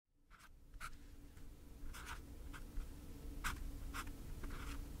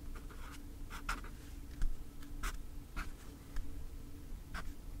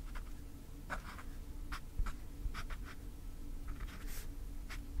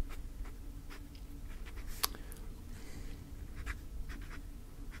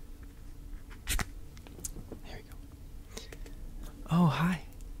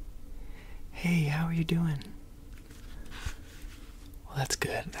you doing? Well, that's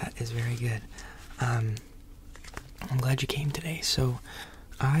good. That is very good. I'm glad you came today. So,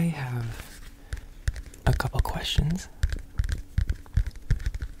 I have a couple questions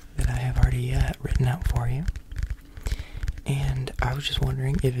that I have already written out for you. And I was just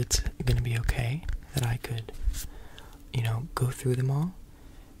wondering if it's going to be okay that I could, go through them all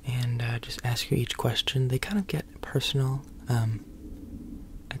and just ask you each question. They kind of get personal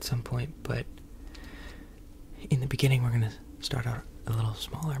at some point, but in the beginning we're going to start out a little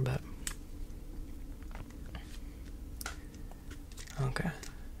smaller, but okay.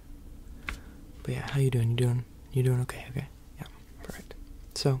 But yeah, how you doing? You doing okay? Okay. Yeah, perfect.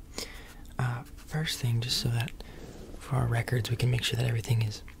 So, first thing, just so that for our records we can make sure that everything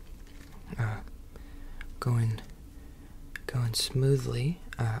is going smoothly.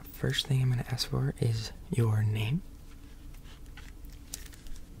 First thing I'm going to ask for is your name.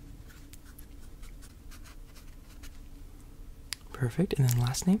 Perfect. And then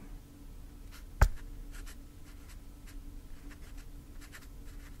last name.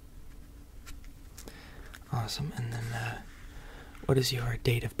 Awesome. And then what is your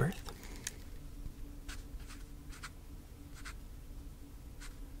date of birth?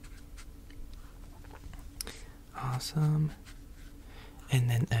 Awesome. And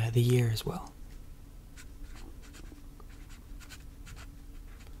then the year as well.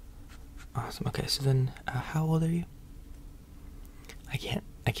 Awesome. Okay, so then how old are you? I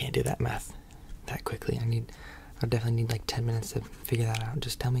can't do that math that quickly. I'll definitely need like 10 minutes to figure that out.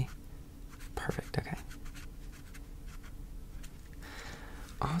 Just tell me. Perfect. Okay.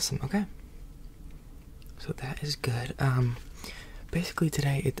 Awesome. Okay. So that is good. Basically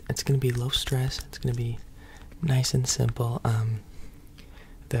today it's going to be low stress. It's going to be nice and simple.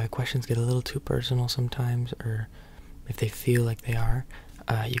 The questions get a little too personal sometimes, or if they feel like they are,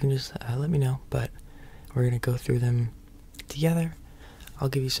 you can just let me know, but we're going to go through them together. I'll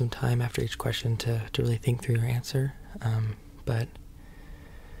give you some time after each question to really think through your answer, but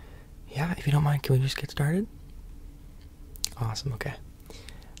yeah, if you don't mind, can we just get started? Awesome. Okay,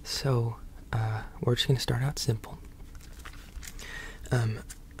 so we're just going to start out simple.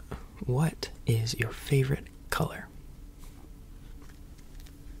 What is your favorite color?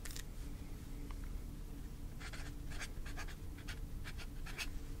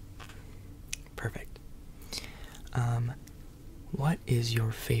 Perfect. What is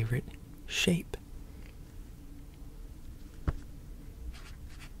your favorite shape?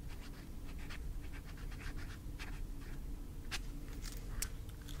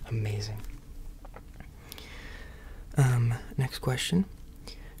 Amazing. Next question.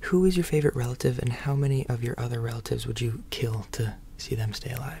 Who is your favorite relative, and how many of your other relatives would you kill to see them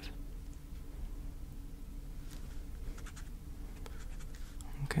stay alive?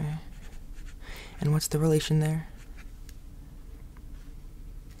 Okay. And what's the relation there?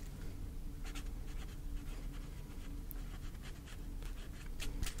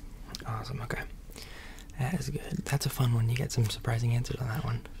 Awesome, okay. That is good. That's a fun one. You get some surprising answers on that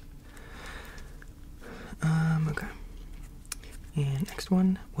one. Okay. And next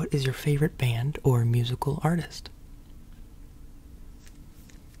one, what is your favorite band or musical artist?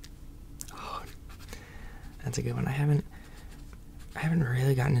 Oh, that's a good one. I haven't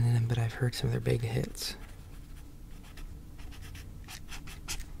really gotten into them, but I've heard some of their big hits.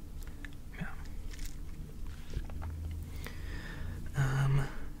 Yeah.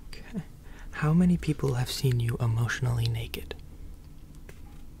 Okay. How many people have seen you emotionally naked?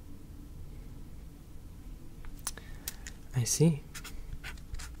 I see.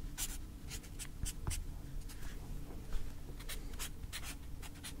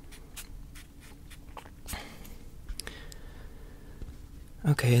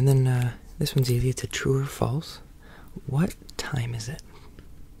 Okay, and then this one's easy. It's a true or false. What time is it?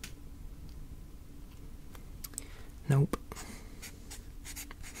 Nope.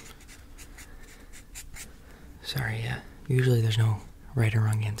 Sorry, usually there's no right or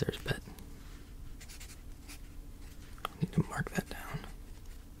wrong answers, but I need to mark that down.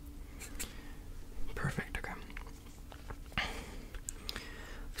 Perfect, okay.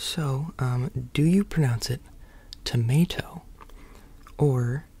 So, do you pronounce it tomato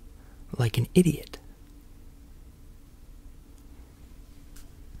or like an idiot?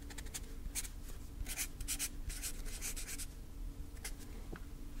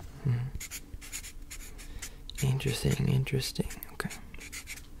 Interesting. Okay.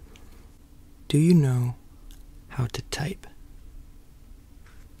 Do you know how to type?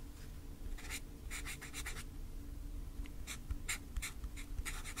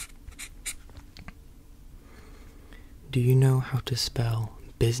 Do you know how to spell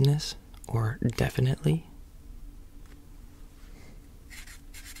business or definitely?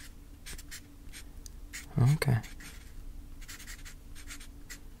 Okay.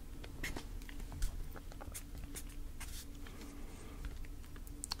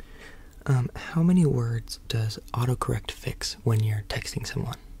 How many words does autocorrect fix when you're texting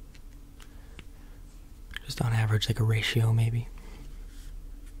someone? Just on average, like a ratio, maybe.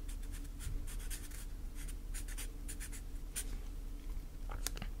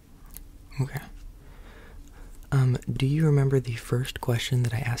 Okay. Do you remember the first question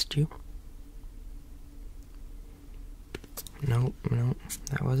that I asked you? Nope,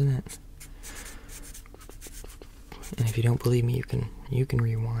 that wasn't it. And if you don't believe me, you can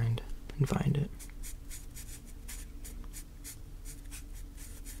rewind and find it.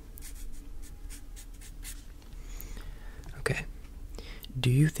 Okay. Do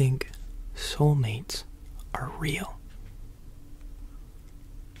you think soulmates are real?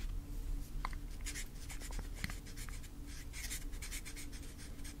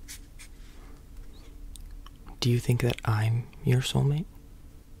 Do you think that I'm your soulmate?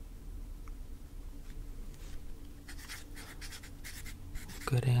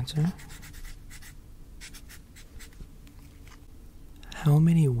 Good answer. How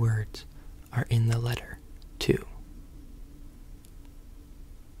many words are in the letter to?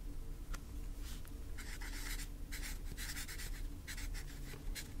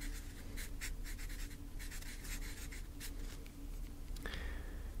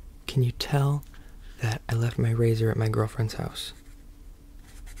 Can you tell that I left my razor at my girlfriend's house?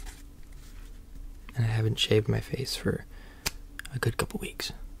 And I haven't shaved my face for a good couple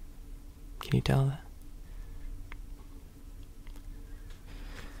weeks. Can you tell that?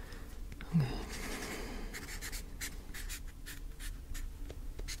 Okay.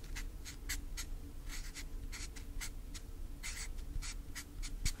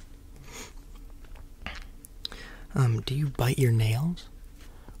 Do you bite your nails?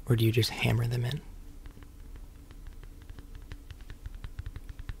 Or do you just hammer them in?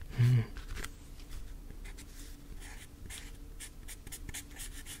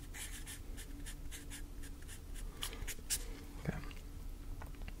 Okay.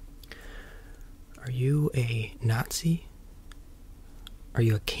 Are you a Nazi? Are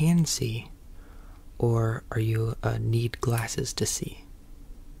you a can see? Or are you a need glasses to see?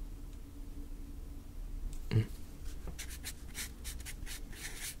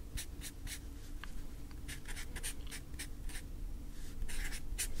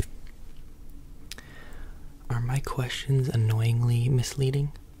 Are my questions annoyingly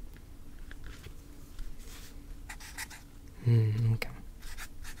misleading? Okay.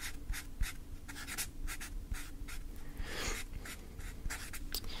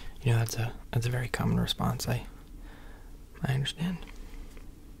 You know, that's a very common response. I understand.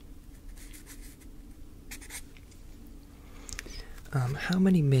 How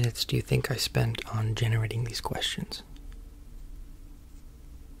many minutes do you think I spent on generating these questions?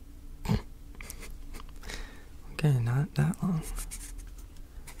 Okay, not that long.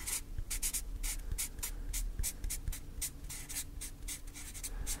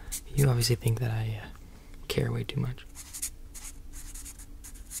 You obviously think that I care way too much.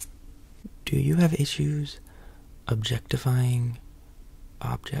 Do you have issues objectifying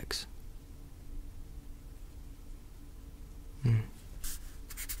objects?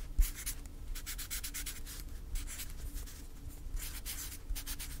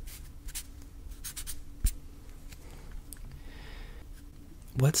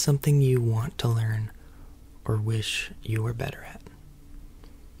 What's something you want to learn or wish you were better at?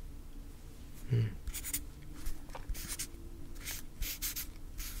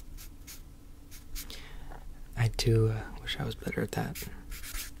 I too wish I was better at that.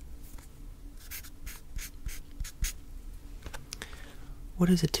 What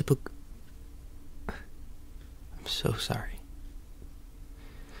is a typical... I'm so sorry.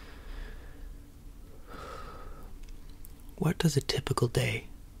 What does a typical day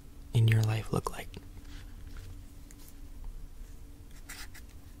in your life look like?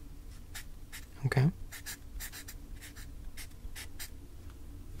 Okay.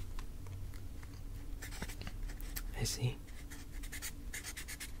 I see.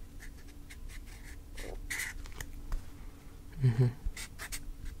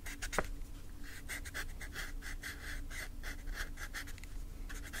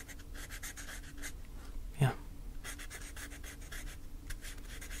 Yeah.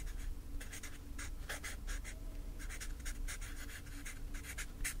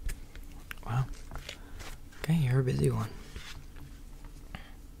 Wow. Okay, you're a busy one.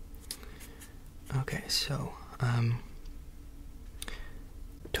 Okay, so,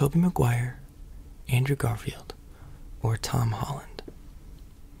 Tobey Maguire, Andrew Garfield, or Tom Holland?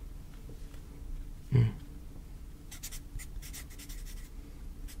 Hmm.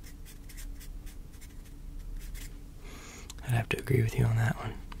 I'd have to agree with you on that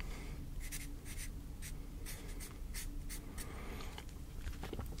one.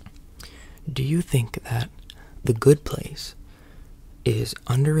 Do you think that The Good Place is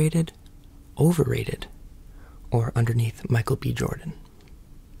underrated, overrated, or underneath Michael B. Jordan?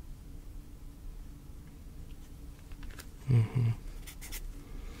 Mm-hmm.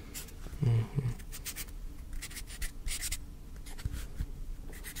 Mm-hmm.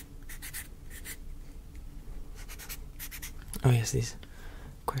 Oh yes, these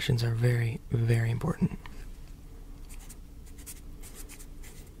questions are very, very important.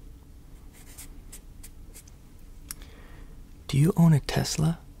 Do you own a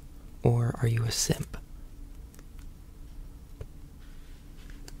Tesla, or are you a simp?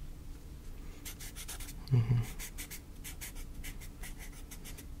 Mm-hmm.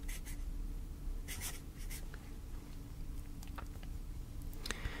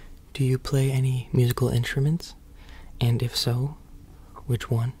 Do you play any musical instruments? And if so,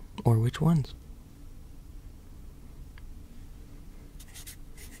 which one or which ones?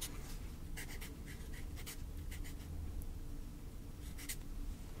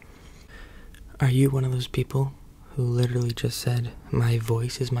 Are you one of those people who literally just said, my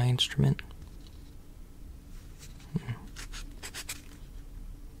voice is my instrument?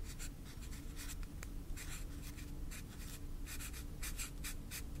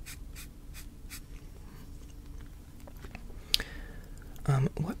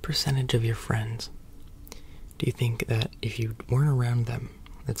 What percentage of your friends do you think that if you weren't around them,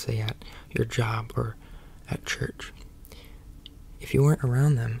 let's say at your job or at church, if you weren't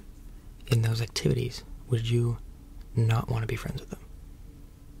around them in those activities, would you not want to be friends with them?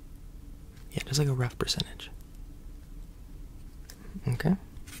 Yeah, just like a rough percentage. Okay.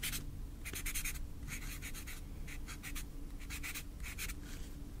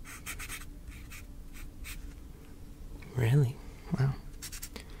 Really? Wow.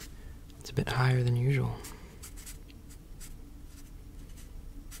 It's a bit higher than usual.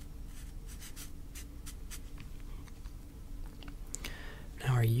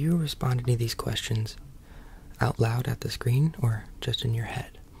 Now, are you responding to these questions out loud at the screen or just in your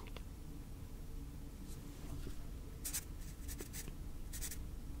head?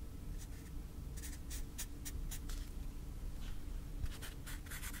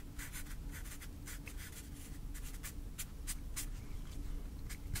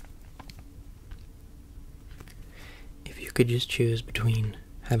 If you could just choose between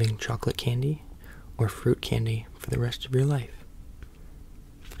having chocolate candy or fruit candy for the rest of your life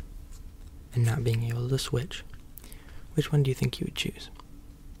and not being able to switch, which one do you think you would choose?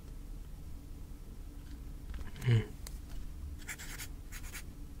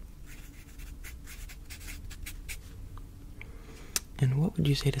 And what would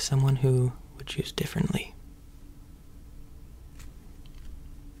you say to someone who would choose differently?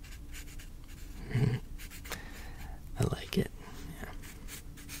 I like it.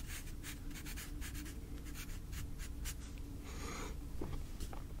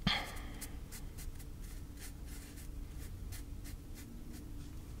 Yeah.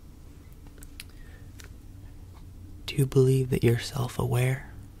 Do you believe that you're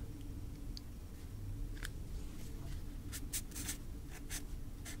self-aware?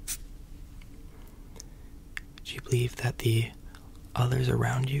 Do you believe that the others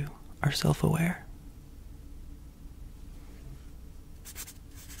around you are self-aware?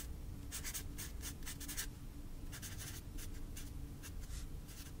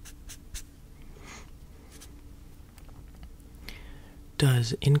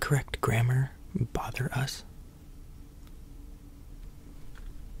 Does incorrect grammar bother us?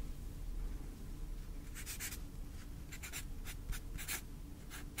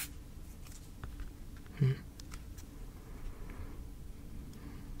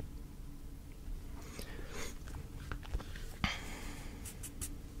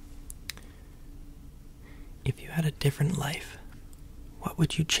 If you had a different life, what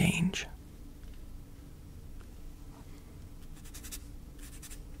would you change?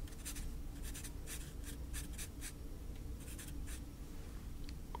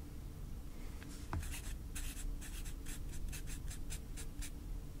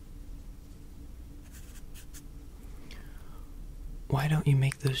 Why don't you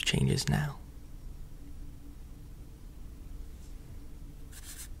make those changes now?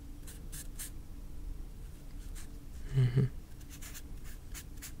 Mm-hmm.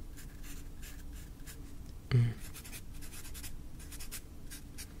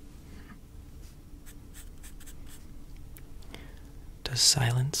 Does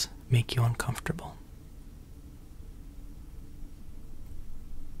silence make you uncomfortable?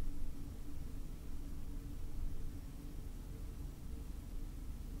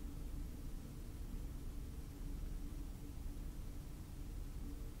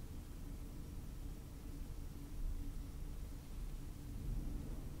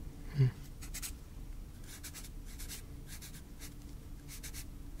 Hmm.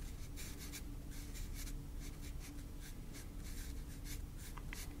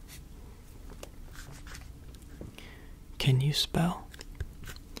 Can you spell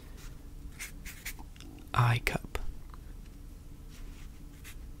I cup?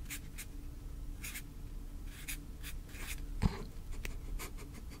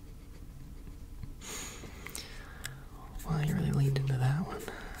 Well, you really leaned into that one.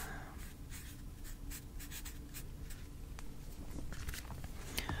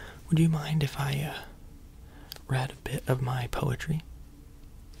 Would you mind if I read a bit of my poetry?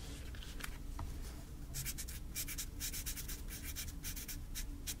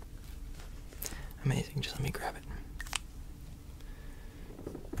 Amazing, just let me grab it.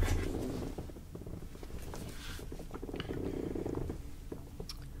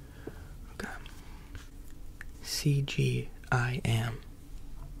 Okay. CG I am,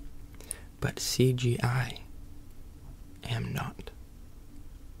 but CGI am not.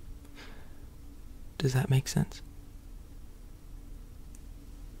 Does that make sense?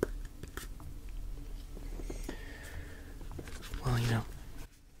 Well, you know,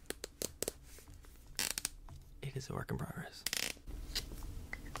 it is a work in progress.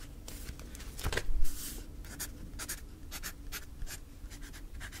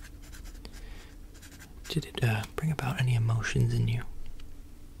 Did it bring about any emotions in you?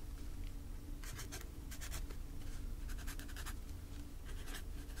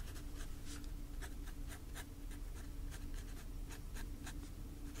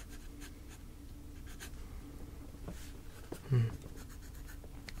 Hmm.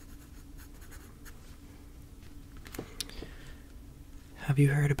 Have you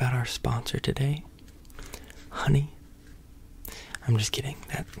heard about our sponsor today? Honey? I'm just kidding.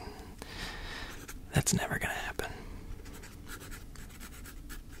 That's never gonna happen.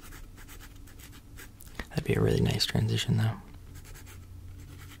 That'd be a really nice transition, though.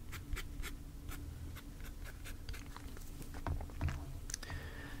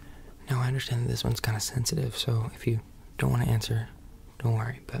 Now, I understand that this one's kind of sensitive, so if you don't want to answer, don't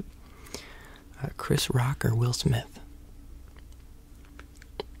worry, but Chris Rock or Will Smith?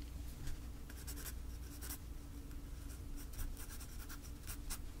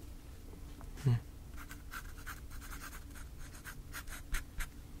 Hmm.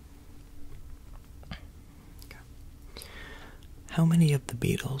 Okay. How many of the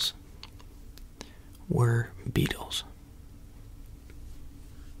Beatles were Beatles?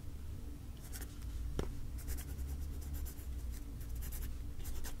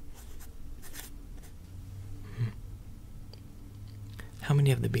 How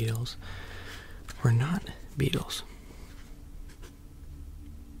many of the Beatles were not Beatles?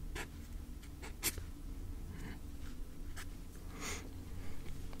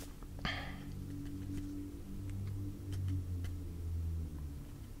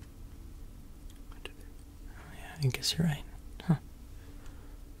 Yeah, I guess you're right. Huh.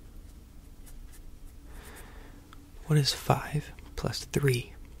 What is 5 plus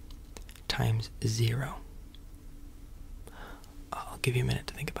 3 times 0? I'll give you a minute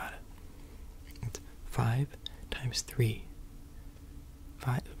to think about it. It's 5 times 3.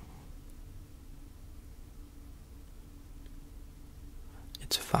 5.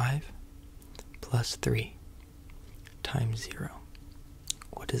 It's 5 plus 3 times 0.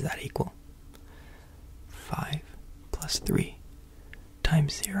 What does that equal? 5 plus 3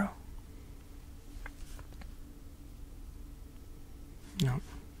 times 0. Nope.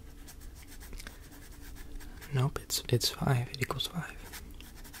 Nope, it's 5. It equals 5.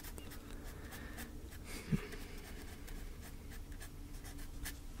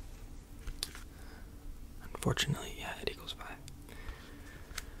 Unfortunately, yeah, it equals 5.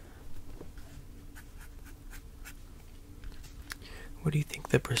 What do you think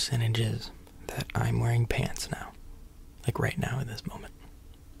the percentage is that I'm wearing pants now? Like right now in this moment.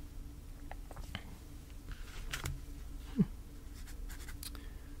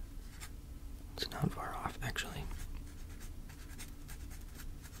 It's not far off, actually.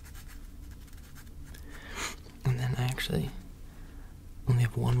 And then I actually only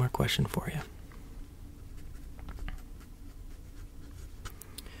have one more question for you.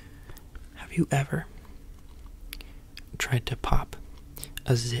 Have you ever tried to pop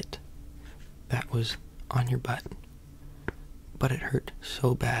a zit that was on your butt, but it hurt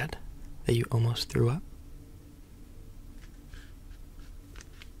so bad that you almost threw up?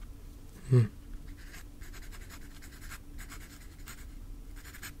 Hmm.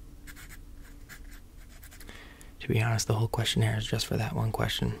 To be honest, the whole questionnaire is just for that one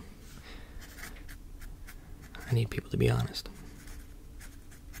question. I need people to be honest.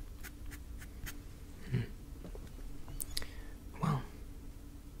 Well,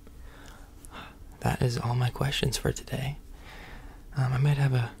 that is all my questions for today. I might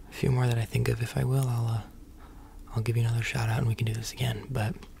have a few more that I think of. If I will, I'll give you another shout out and we can do this again.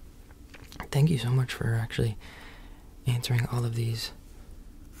 But thank you so much for actually answering all of these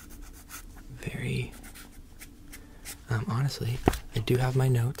very honestly. I do have my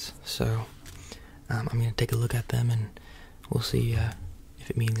notes, so I'm going to take a look at them and we'll see if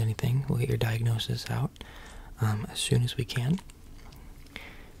it means anything. We'll get your diagnosis out as soon as we can.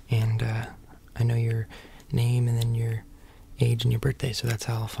 And I know your name and then your age and your birthday, so that's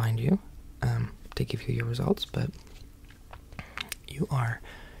how I'll find you to give you your results. But you are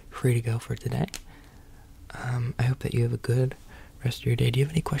free to go for today. I hope that you have a good rest of your day. Do you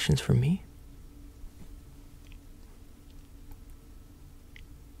have any questions for me?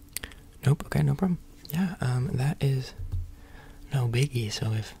 Nope. Okay, no problem. Yeah, that is no biggie.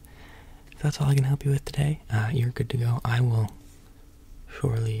 So if that's all I can help you with today, you're good to go. I will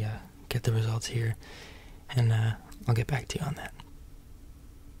surely get the results here, and I'll get back to you on that.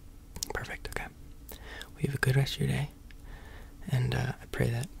 Perfect. Okay. Well, you have a good rest of your day, and I pray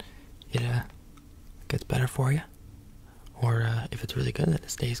that it gets better for you, or if it's really good, that it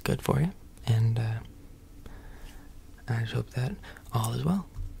stays good for you. And I just hope that all is well.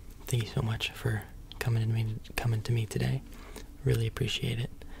 Thank you so much for coming to me today. Really appreciate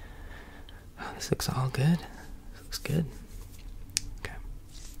it. Oh, this looks all good. This looks good. Okay.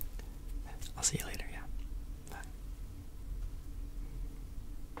 I'll see you later. Yeah. Bye.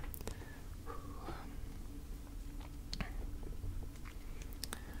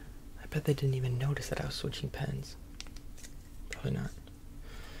 I bet they didn't even notice that I was switching pens. Probably not.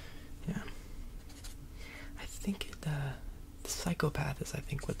 Yeah. I think the psychopath is, I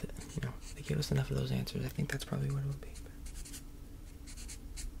think, what they give us enough of those answers. I think that's probably what it would be.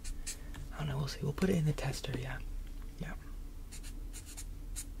 I don't know, we'll see. We'll put it in the tester, yeah.